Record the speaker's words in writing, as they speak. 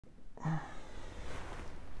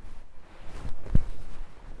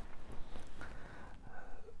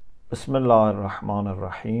بسم الله الرحمن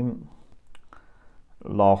الرحيم.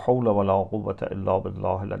 لا حول ولا قوة إلا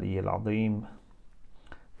بالله العلي العظيم.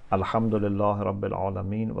 الحمد لله رب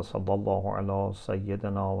العالمين، وصلى الله على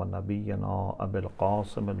سيدنا ونبينا أبي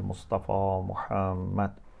القاسم المصطفى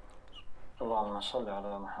محمد اللهم صل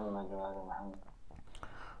على محمد وآل محمد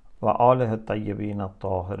وآله الطيبين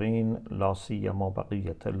الطاهرين، لا سيما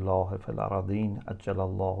بقية الله في الأرضين أجل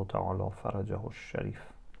الله تعالى فرجه الشريف.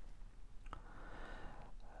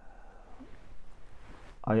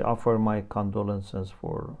 I offer my condolences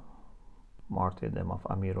for martyrdom of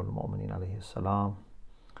Amir al-Mu'minin alayhi salam,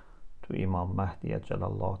 to Imam Mahdi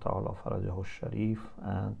Ajalallah Ta'ala Farajahu Sharif,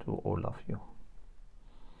 and to all of you.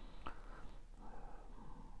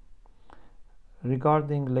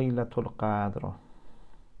 Regarding Laylatul Qadr,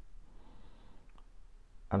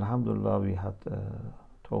 Alhamdulillah, we had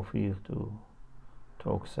tawfiq to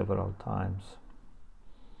talk several times,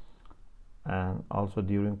 and also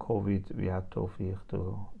during COVID we had tawfiq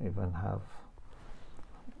to even have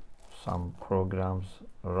some programs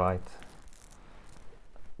right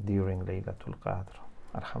during Laylatul Qadr.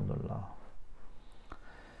 Alhamdulillah.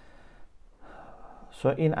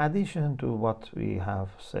 So in addition to what we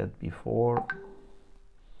have said before,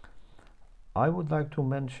 I would like to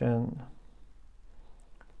mention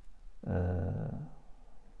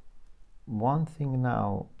one thing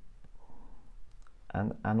now,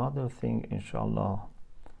 and another thing inshallah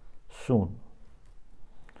soon,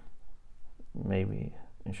 maybe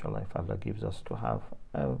inshallah if Allah gives us, to have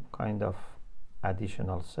a kind of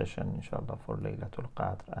additional session inshallah for Laylatul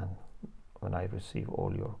Qadr, and when I receive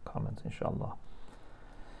all your comments inshallah,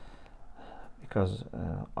 because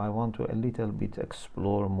I want to a little bit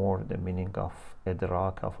explore more the meaning of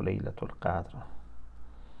idrak of Laylatul Qadr,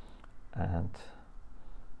 and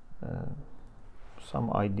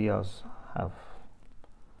some ideas have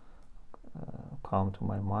come to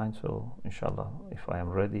my mind. So inshallah, if I am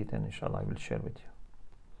ready, then inshallah I will share with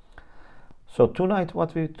you. So tonight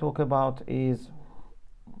what we talk about is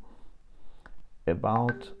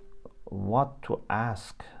about what to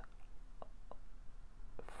ask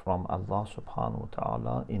from Allah subhanahu wa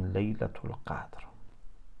ta'ala in Laylatul Qadr.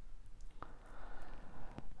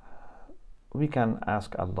 We can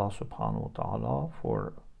ask Allah subhanahu wa ta'ala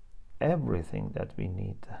for everything that we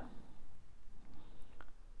need,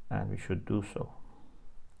 and we should do so.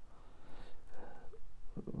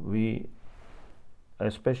 We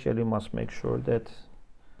especially must make sure that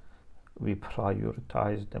we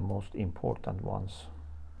prioritize the most important ones,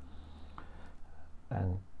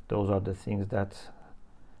 and those are the things that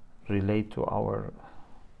relate to our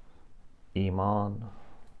iman,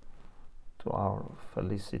 to our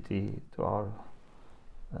felicity, to our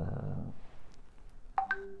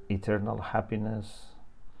eternal happiness,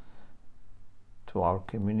 to our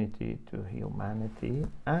community, to humanity,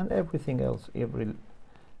 and everything else, every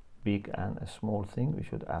big and a small thing we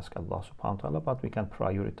should ask Allah subhanahu wa ta'ala, but we can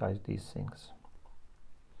prioritize these things.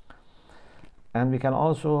 And we can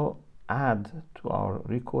also add to our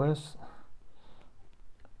request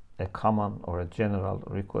a common or a general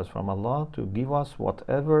request from Allah to give us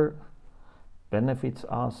whatever benefits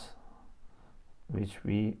us, which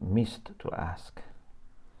we missed to ask.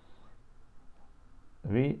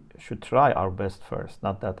 We should try our best first,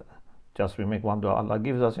 not that just we make one dua, Allah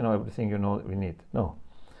gives us everything we need. No,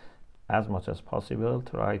 as much as possible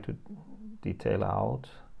try to detail out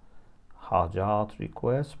hajat,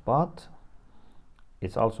 requests, but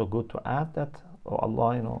it's also good to add that, oh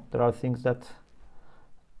Allah, there are things that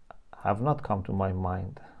have not come to my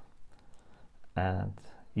mind, and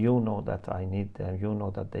you know that I need them, you know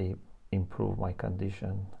that they improve my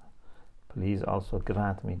condition. Please also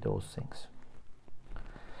grant me those things.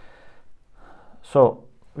 So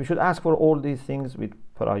we should ask for all these things with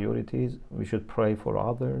priorities. We should pray for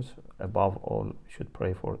others. Above all, we should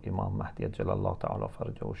pray for Imam Mahdi Ajalallah Ta'ala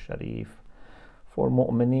Farajahu Sharif, for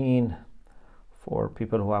mu'mineen, for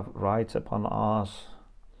people who have rights upon us,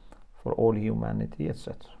 for all humanity,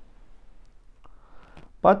 etc.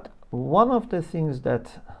 But one of the things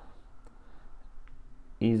that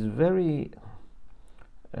is very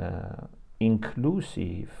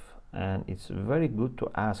inclusive, and it's very good to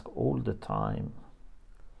ask all the time,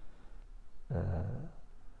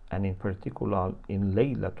 and in particular in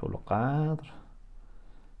Laylatul Qadr,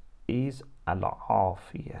 is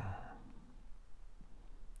al-aafiyah.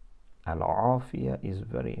 Al-aafiyah is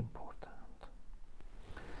very important.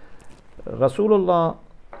 Rasulullah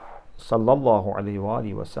sallallahu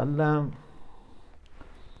alayhi wa sallam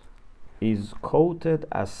is quoted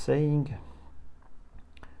as saying,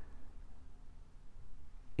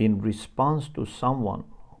 in response to someone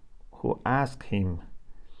who asked him,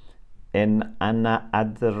 إن أنا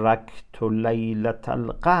أدركت ليلة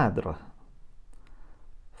القدر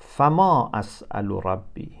فما أسأل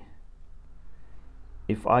ربي.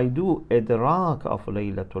 If I do idrak of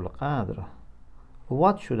Laylatul Qadr,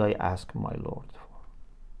 what should I ask my Lord for?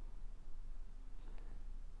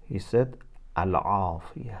 He said,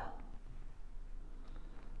 Al-aafiyah.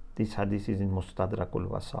 This hadith is in Mustadrakul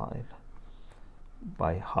Wasail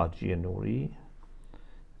by Haji Nuri,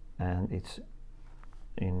 and it's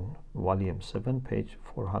in volume 7, page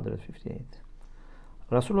 458.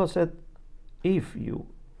 Rasulullah said, if you,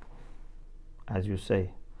 as you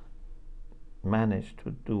say, manage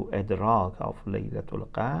to do idrak of Laylatul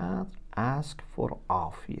Qadr, ask for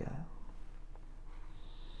aafiyah.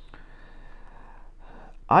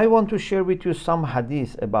 I want to share with you some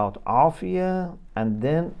hadith about aafiyah and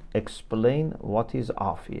then explain what is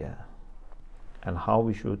aafiyah and how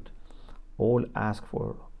we should all ask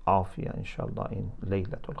for aafiyah inshallah in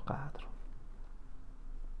Laylatul Qadr.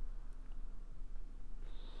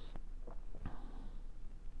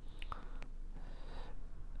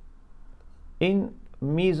 In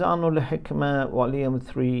Mizanul Hikmah, volume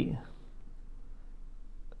 3,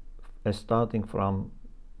 starting from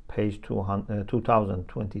page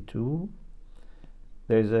 2022,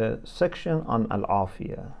 there is a section on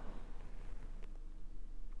Al-Afiyah.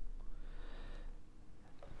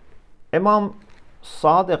 Imam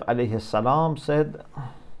Sadiq alayhi salam said,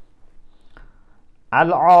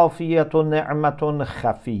 Al-Afiyatu ni'matun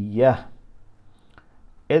khafiyyah.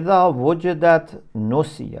 إذا وجدت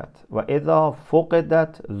نسيت وإذا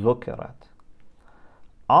فقدت ذكرت.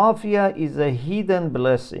 Afiyah is a hidden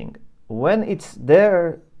blessing. When it's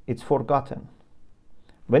there, it's forgotten.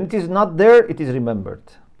 When it is not there, it is remembered.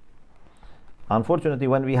 Unfortunately,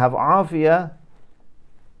 when we have afiyah,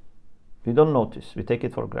 we don't notice. We take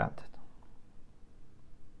it for granted.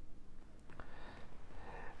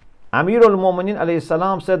 Amir al-Mu'minin alayhi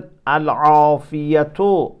salam said,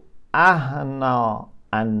 Al-afiyatu ahna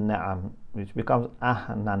an-na'am, which becomes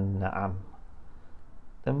ahna an-na'am.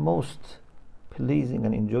 The most pleasing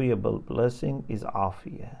and enjoyable blessing is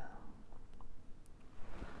afiyah.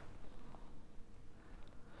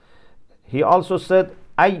 He also said,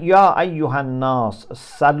 Ya ayyuhan nas,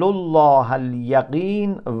 salullah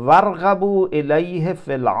al-yaqeen warghabu ilayhi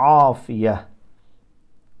fil afiyah.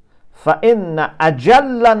 فَإِنَّ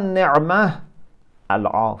أَجَلَّ النِّعْمَةِ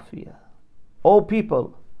al-afiyah. O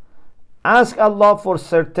people, ask Allah for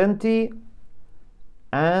certainty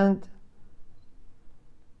and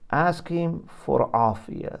ask Him for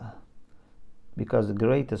afiyah, because the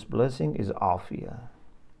greatest blessing is afiyah.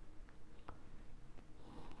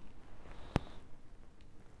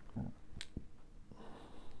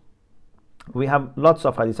 We have lots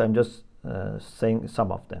of hadiths. I'm just saying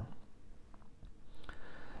some of them.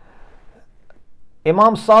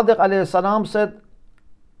 Imam Sadiq alayhi salam said,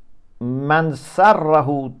 Man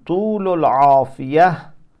sarrahu tulul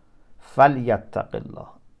afiyah falyattaqillah.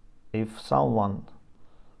 If someone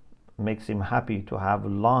makes him happy to have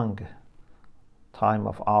long time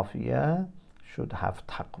of afiyah, should have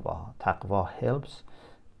taqwa. Taqwa helps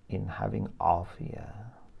in having afiyah.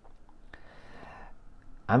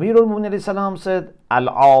 Amir al-Mu'minin alayhi salam said,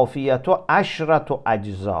 Al-afiyatu ashratu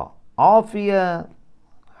ajza. Afiyah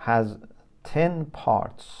has 10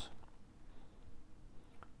 parts,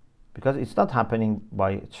 because it's not happening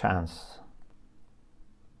by chance.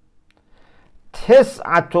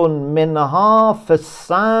 Tis'atun minha fi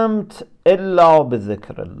samt illa bi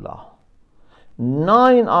dhikrillah.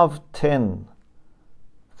 9 of 10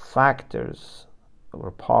 factors or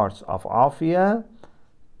parts of afiyah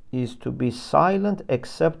is to be silent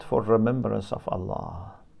except for remembrance of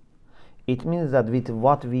Allah. It means that with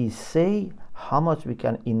what we say, how much we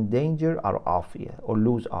can endanger our afiyah or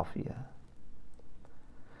lose afiyah.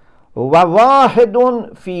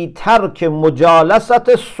 وَوَاحِدٌ فِي تَرْكِ مُجَالَسَةِ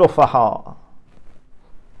السُّفَهَاءِ.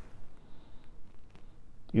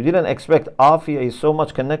 You didn't expect afiyah is so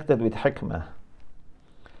much connected with hikmah.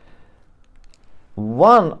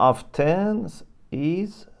 1 of 10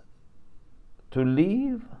 is to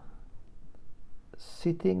leave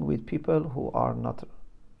sitting with people who are not,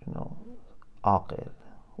 aqil,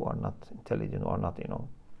 who are not intelligent, or not,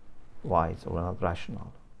 wise, or not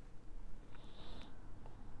rational.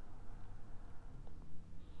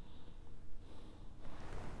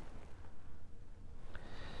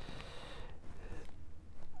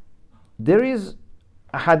 There is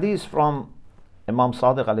a hadith from Imam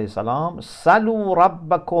Sadiq alayhi salam, Salu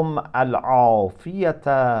rabbakum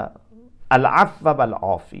al-afiyata al-afwa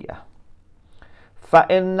wal-afiyah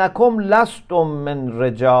فَإِنَّكُمْ لَسْتُم مِّن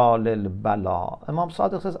رِجَالِ الْبَلَاءِ. Imam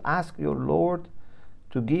Sadiq says, ask your Lord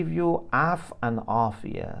to give you af and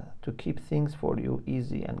aafiyah, to keep things for you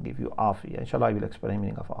easy and give you aafiyah. Inshallah, I will explain the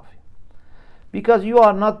meaning of aafiyah. Because you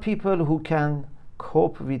are not people who can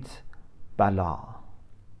cope with bala,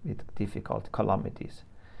 with difficult calamities.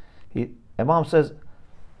 Imam says,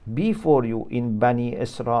 before you in Bani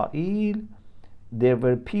Israel, there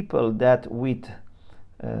were people that with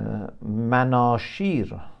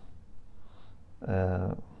manashir,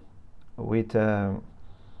 with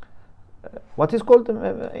what is called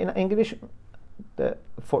in English,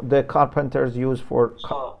 for the carpenters use for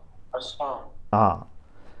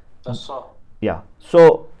yeah.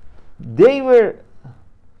 So they were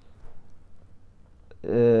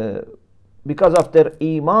because of their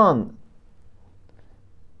iman,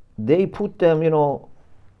 they put them,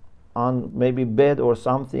 on maybe bed or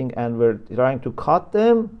something and were trying to cut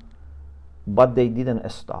them, but they didn't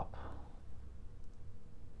stop.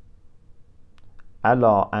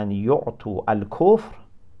 Ala an yu'tu al-kufr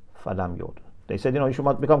falam yu'tu. They said, you should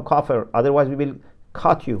not become kafir, otherwise we will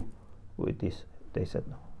cut you with this. They said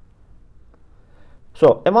no.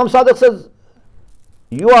 So Imam Sadiq says,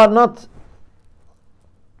 you are not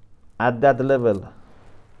at that level,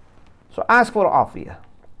 so ask for aafiyah.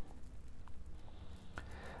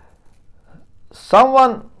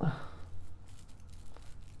 Someone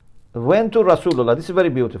went to Rasulullah. This is very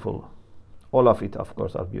beautiful. All of it, of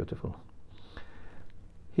course, are beautiful.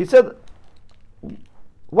 He said,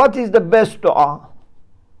 what is the best dua?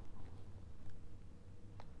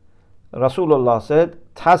 Rasulullah said,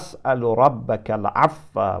 تَسْأَلُ رَبَّكَ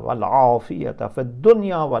الْعَفَّ وَالْعَافِيَةَ فِي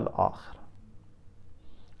الدُّنْيَا وَالْآخِرَةِ.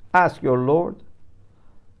 Ask your Lord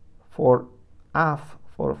for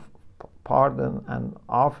for pardon and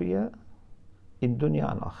afiyah in dunya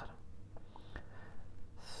and akhirah.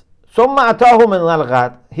 ثُمَّ أَتَاهُ مِنَ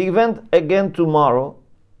الْغَدِ. He went again tomorrow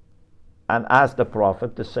and asked the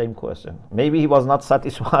Prophet the same question. Maybe he was not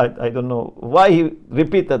satisfied. I don't know why he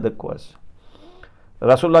repeated the question.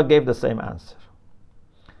 Rasulullah gave the same answer.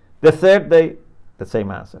 The third day, the same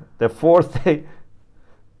answer. The fourth day,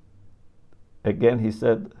 again he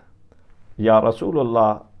said, Ya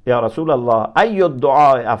Rasulullah, ayyu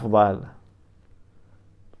du'a afdal.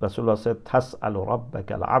 Rasulullah said, Tas'alu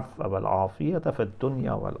rabbaka al-'afwa wal-'afiyata fi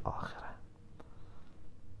dunya wal-akhirah.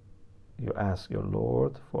 You ask your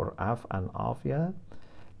Lord for af and afiyah.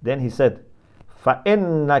 Then he said,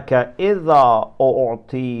 فَإِنَّكَ إِذَا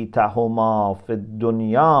أُعْطِيتَهُمَا فِي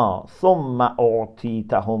الدُّنْيَا ثُمَّ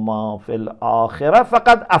أُعْطِيتَهُمَا فِي الْآخِرَةِ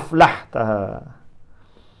فَقَدْ أَفْلَحْتَ.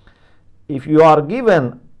 If you are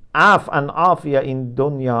given af and afiyah in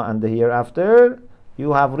dunya and the hereafter,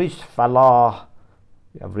 you have reached falah,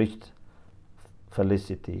 you have reached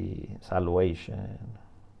felicity, salvation.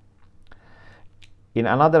 In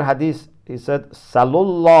another hadith, he said,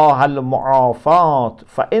 Salullah al-mu'afat,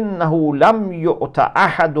 فَإِنَّهُ لَمْ يُؤْتَ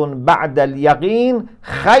أَحَدٌ بَعْدَ الْيَقِينِ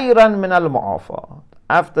خَيْرًا مِنَ الْمُعَافَات.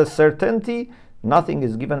 After certainty, nothing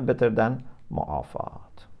is given better than mu'afat.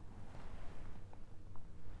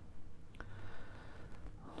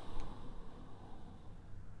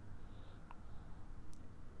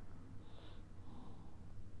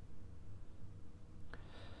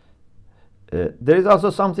 There is also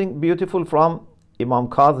something beautiful from Imam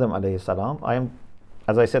Kazim alayhi salam.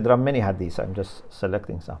 As I said, there are many hadiths. I'm just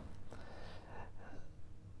selecting some.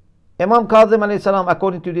 Imam Kazim alayhi salam,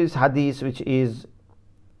 according to this hadith, which is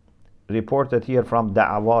reported here from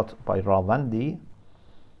Da'awat by Rawandi,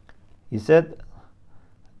 he said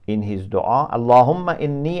in his dua, Allahumma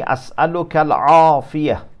inni as'aluka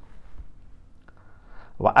al-afiyah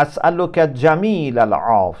wa as'aluka jamil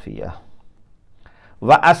al-afiyah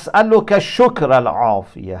wa as'aluka shukra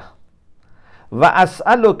al-afiyah wa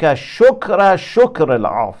as'aluka shukra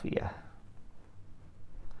al-afiyah.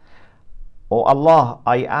 Oh Allah,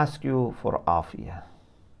 I ask you for afiyah.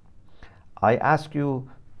 I ask you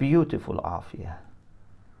beautiful afiyah.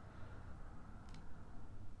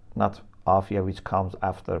 Not afiyah which comes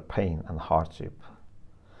after pain and hardship.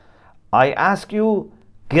 I ask you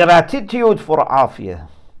gratitude for afiyah.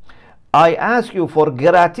 I ask you for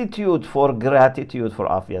gratitude for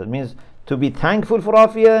afiyah. It means to be thankful for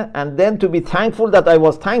afiyah and then to be thankful that I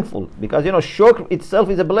was thankful. Because shukr itself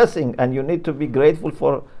is a blessing and you need to be grateful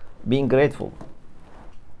for being grateful.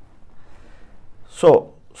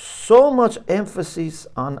 So much emphasis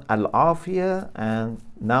on al-afiyah, and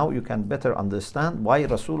now you can better understand why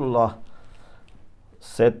Rasulullah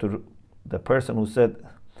said to the person who said,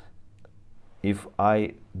 if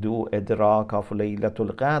I do idrak of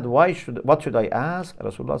Laylatul Qadr, what should I ask?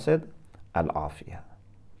 Rasulullah said, al-afiyah.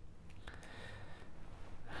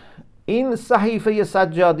 این صحیفه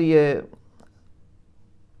سجادیه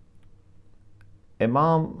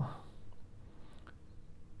Imam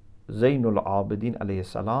Zainul Abidin alayhi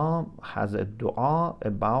salam has a dua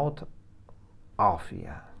about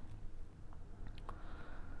aafiyah.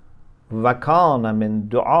 وَكَانَ مِن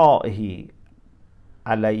دُعَائِهِ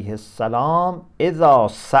عليه السلام إذا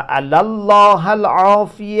سأل الله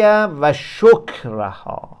العافية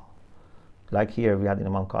وشكرها. Like here we had in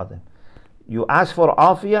Imam Qadr. You ask for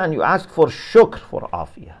afiyah and you ask for shukr for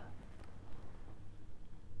afiyah.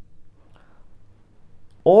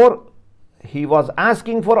 Or he was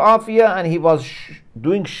asking for afiyah and he was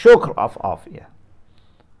doing shukr of afiyah.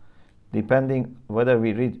 Depending whether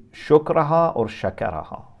we read shukraha or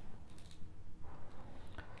shakaraha.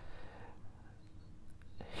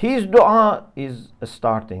 His dua is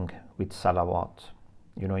starting with salawat.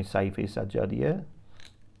 You know, in Saifi Sajjadiyah,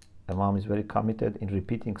 Imam is very committed in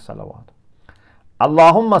repeating salawat.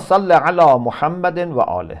 Allahumma salli ala Muhammadin wa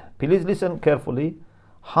alih. Please listen carefully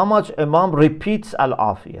how much Imam repeats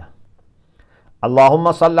al-afiyah.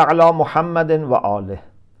 Allahumma salli ala Muhammadin wa alih.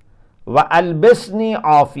 Wa albisni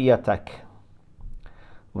afiyatak.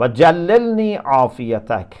 Wa jallilni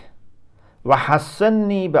afiyatak. Wa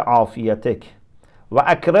hassanni bi afiyatik.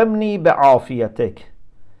 وأكرمني بعافيتك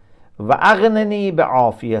وأغنني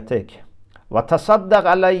بعافيتك وتصدق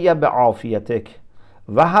علي بعافيتك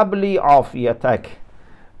وهب لي عافيتك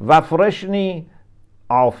وافرشني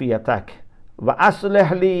عافيتك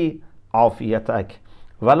وأصلح لي عافيتك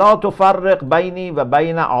ولا تفرق بيني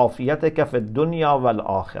وبين عافيتك في الدنيا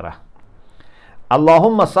والآخرة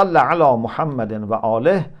اللهم صل على محمد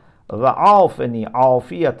وآله وعافني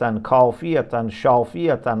عافية كافية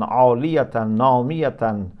شافية عالية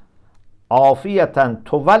نامية عافية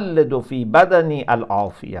تولد في بدني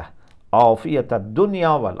العافية عافية الدنيا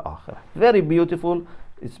والآخرة. Very beautiful.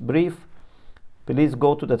 It's brief. Please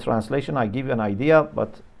go to the translation. I give you an idea,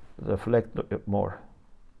 but reflect more.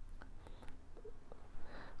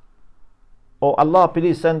 Oh Allah,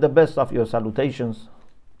 please send the best of your salutations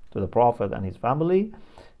to the Prophet and his family,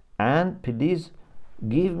 and please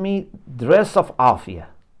give me dress of afiyah.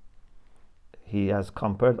 He has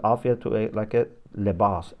compared afiyah to like a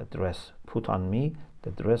lebas, a dress. Put on me the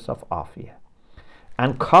dress of afiyah.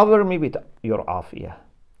 And cover me with your afiyah.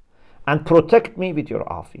 And protect me with your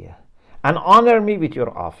afiyah. And honor me with your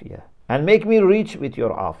afiyah. And make me rich with your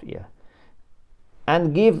afiyah.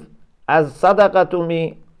 And give as sadaqah to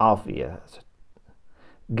me afiyah.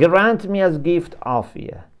 Grant me as gift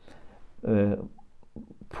afiyah.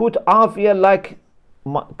 Put afiyah like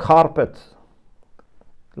carpet,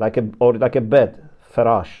 like a bed,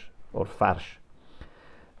 farash or farsh.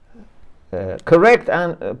 Correct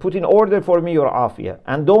and put in order for me your afiyah,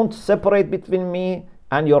 and don't separate between me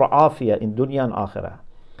and your afiyah in dunya and akhirah.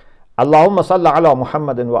 Allahumma salli ala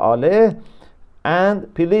Muhammadin wa alih,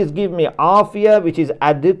 and please give me afiyah which is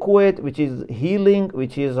adequate, which is healing,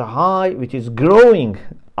 which is high, which is growing.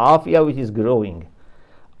 Afiyah which is growing.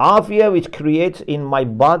 Afiyah which creates in my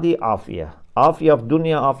body afiyah. Afiyah of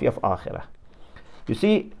dunya, afiyah of akhirah. You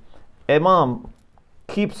see, Imam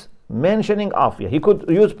keeps mentioning afiyah. He could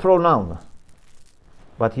use pronoun,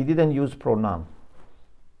 but he didn't use pronoun.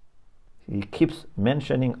 He keeps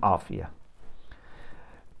mentioning afiyah.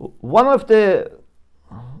 One of the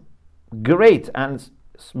great, and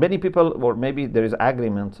many people, or maybe there is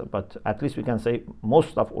agreement, but at least we can say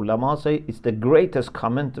most of ulama say it's the greatest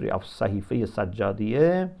commentary of Sahifiyya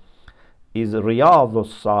Sajjadiyah is Riyadh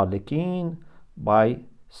al-Salikin by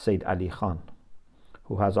Sayyid Ali Khan,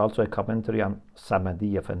 who has also a commentary on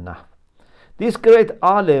Samadiyya fi Nahw. This great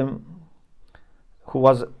alim, who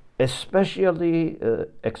was especially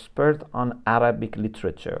expert on Arabic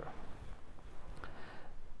literature,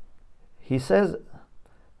 he says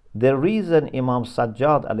the reason Imam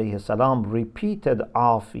Sajjad alayhi salam repeated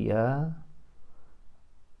afiyah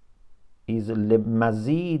is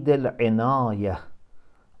لمزيد العناية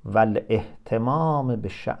والاهتمام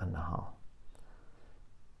بشأنها,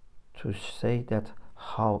 to say that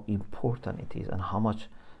how important it is and how much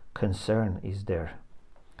concern is there.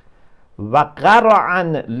 وقرعا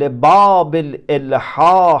لباب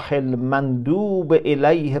الإلحاح المندوب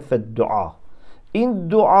إليه في الدعاء. In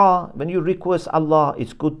dua, when you request Allah,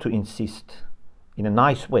 it's good to insist in a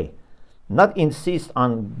nice way. Not insist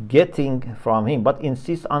on getting from Him, but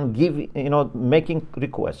insist on giving, making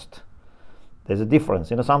request. There's a difference.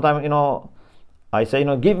 Sometimes, I say,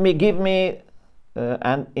 give me,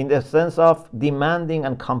 and in the sense of demanding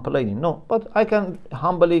and complaining. No, but I can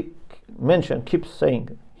humbly mention, keep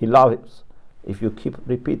saying, He loves if you keep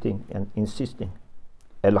repeating and insisting.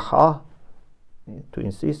 To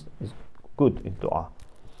insist is good in dua.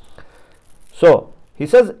 So He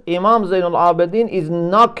says Imam Zainul Abidin is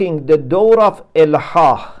knocking the door of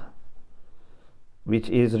ilhah, which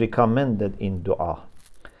is recommended in dua.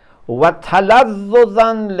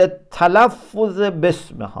 وَتَلَذُّذًا لِلتَّلَفُّذِ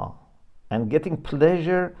بِاسْمِهَا, and getting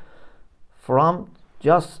pleasure from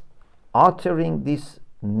just uttering this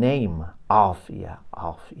name, aafiyah,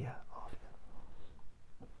 aafiyah, aafiyah.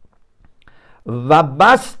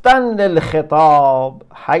 وَبَسْطًا لِلْخِطَابِ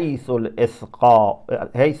حَيْثُ الْإِسْقَاءُ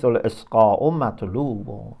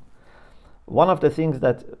مَطْلُوبٌ. One of the things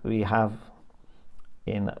that we have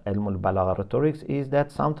in Ilm al-Balagha rhetorics is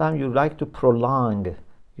that sometimes you like to prolong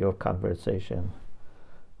your conversation.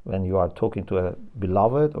 When you are talking to a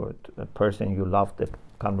beloved or to a person you love the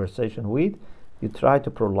conversation with, you try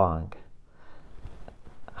to prolong.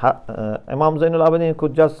 Imam Zainul Abidin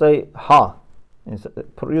could just say ha, use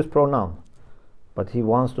pronoun, but he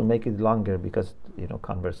wants to make it longer because, you know,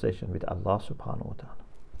 conversation with Allah subhanahu wa ta'ala.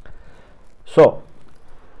 So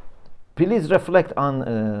please reflect on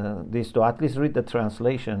this, to at least read the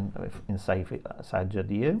translation in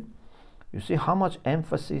Sajjadiyah. You see how much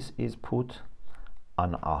emphasis is put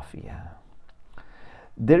on aafiyah.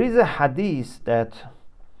 There is a hadith that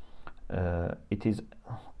it is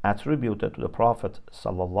attributed to the Prophet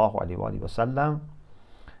sallallahu alaihi wasallam,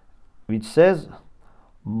 which says,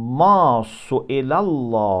 "Ma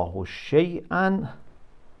su'ilallahu shay'an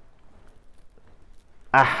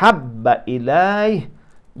ahabba ilayh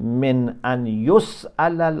min an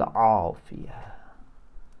yus'al al-afiyah."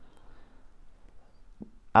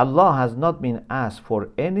 Allah has not been asked for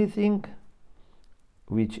anything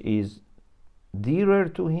which is dearer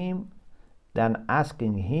to him than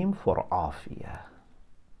asking him for aafiyah.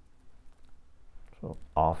 So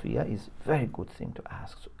aafiyah is a very good thing to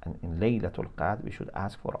ask, and in Laylatul Qadr we should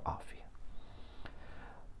ask for aafiyah.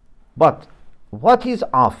 But what is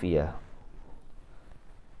aafiyah?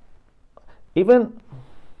 Even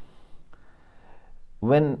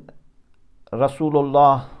when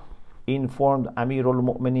Rasulullah informed Amirul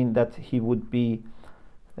Mu'minin that he would be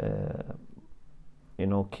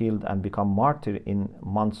killed and become martyr in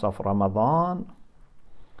months of Ramadan,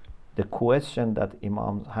 the question that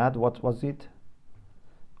Imam had, what was it?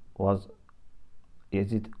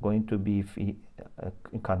 Is it going to be a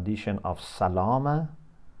condition of salama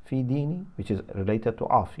fi dini, which is related to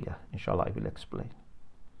aafiyah? Inshallah, I will explain.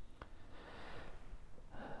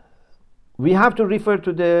 We have to refer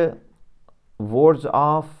to the words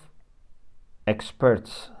of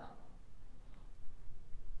experts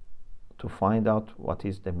to find out what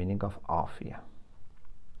is the meaning of aafiyah.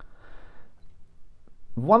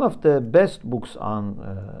 One of the best books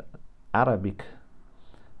on Arabic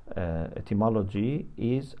etymology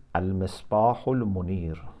is Al-Misbah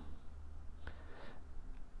al-Munir.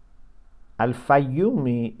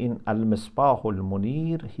 Al-Fayyumi in Al-Misbah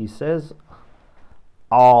al-Munir, he says,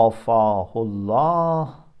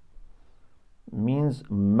 Afahullah means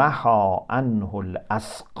maha anhul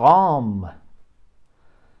asqam,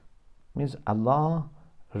 means Allah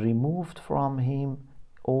removed from him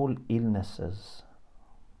all illnesses.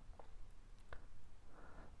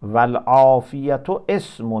 Wal afiyatu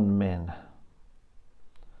ismun min.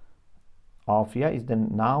 Afiyah is the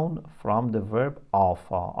noun from the verb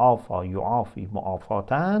afa. Afa yu'afi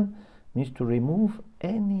mu'afatan means to remove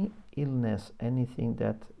any illness, anything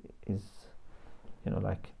that is,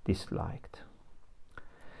 like disliked.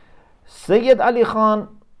 Sayyid Ali Khan,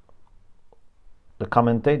 the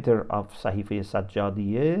commentator of Sahifa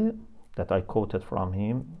Sajjadiyah that I quoted from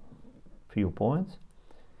him, few points,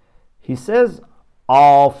 he says,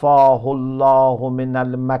 آفاه الله من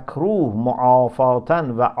المكروه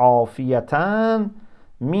معافاة وعافية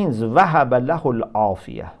means وهب له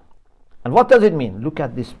العافية. And what does it mean? Look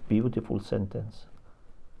at this beautiful sentence.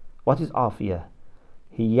 What is afiyah?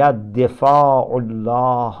 هي دفاع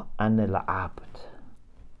الله عن العبد.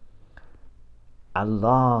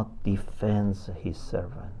 Allah defends his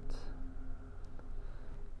servant.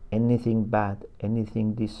 Anything bad,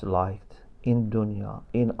 anything disliked in dunya,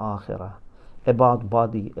 in akhirah, about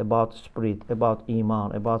body, about spirit, about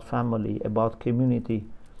iman, about family, about community,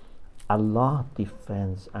 Allah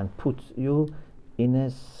defends and puts you in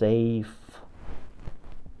a safe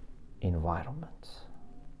environment.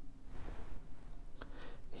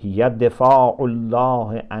 يَدْفَعُ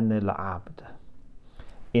اللَّهِ عَنِ الْعَبْدِ.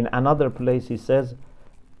 In another place he says,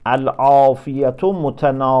 العافية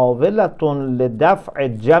متناولة لدفع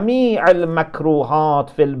جميع المكروهات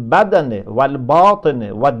في البدن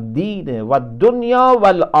والباطن والدين والدنيا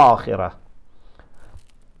والآخرة.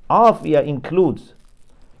 Afiyah includes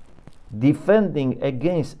defending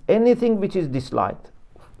against anything which is disliked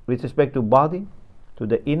with respect to body, to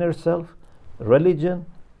the inner self, religion,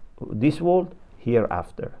 this world,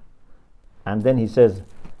 hereafter. And then he says,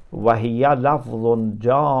 وَهِيَ لَفْظٌ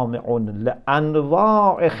جَامِعٌ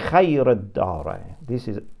لَأَنْوَاعِ خَيْرِ الدَّارَيْنِ. This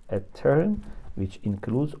is a term which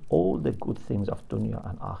includes all the good things of dunya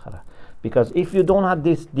and akhirah. Because if you don't have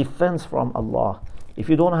this defense from Allah, if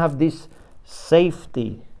you don't have this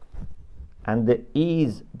safety and the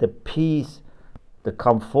ease, the peace, the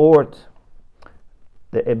comfort,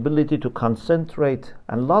 the ability to concentrate,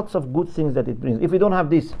 and lots of good things that it brings, if we don't have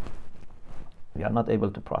this, we are not able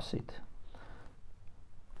to proceed.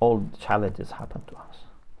 All challenges happen to us.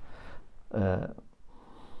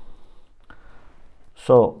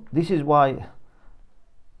 So this is why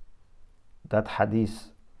that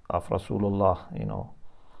hadith of Rasulullah,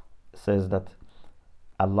 says that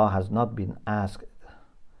Allah has not been asked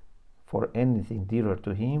for anything dearer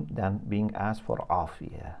to him than being asked for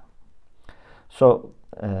aafiyah. So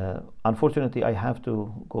unfortunately I have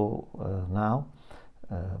to go now,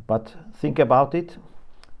 but think about it.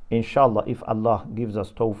 Inshallah, if Allah gives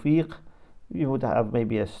us tawfiq, we would have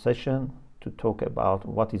maybe a session to talk about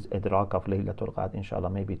what is idrak of Laylatul Qadr. Inshallah,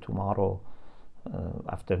 maybe tomorrow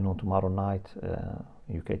afternoon, tomorrow night,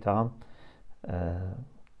 UK time,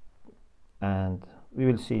 and we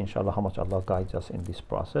will see inshallah how much Allah guides us in this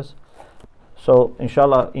process. So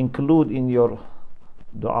inshallah, include in your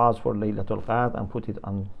du'as for Laylatul Qadr and put it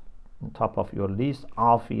on top of your list,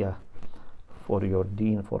 aafiyah for your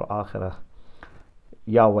deen, for akhirah.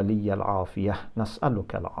 Ya waliya al-aafiyah,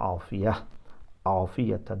 nas'aluka al-aafiyah,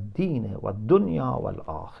 aafiyat ad-din wa dunya wal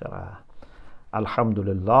akhirah.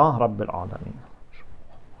 Alhamdulillah Rabbil Alameen.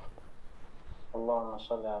 Allahumma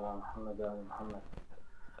salli ala Muhammad wa ala Muhammad.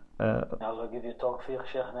 Allah give you tawfiq,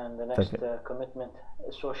 Shaykhna, in the next commitment.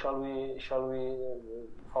 So shall we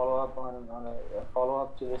follow up on a follow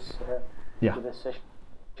up to this to this session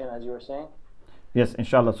as you were saying? Yes,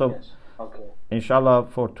 inshallah. So yes. Okay. Inshallah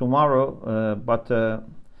for tomorrow, but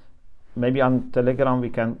maybe on Telegram we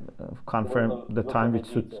can confirm the time which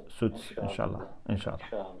suits inshallah.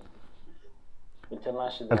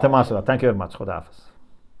 التماس. Thank you very much. خدا حافظ.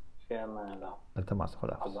 التماس.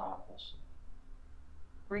 خدا حافظ.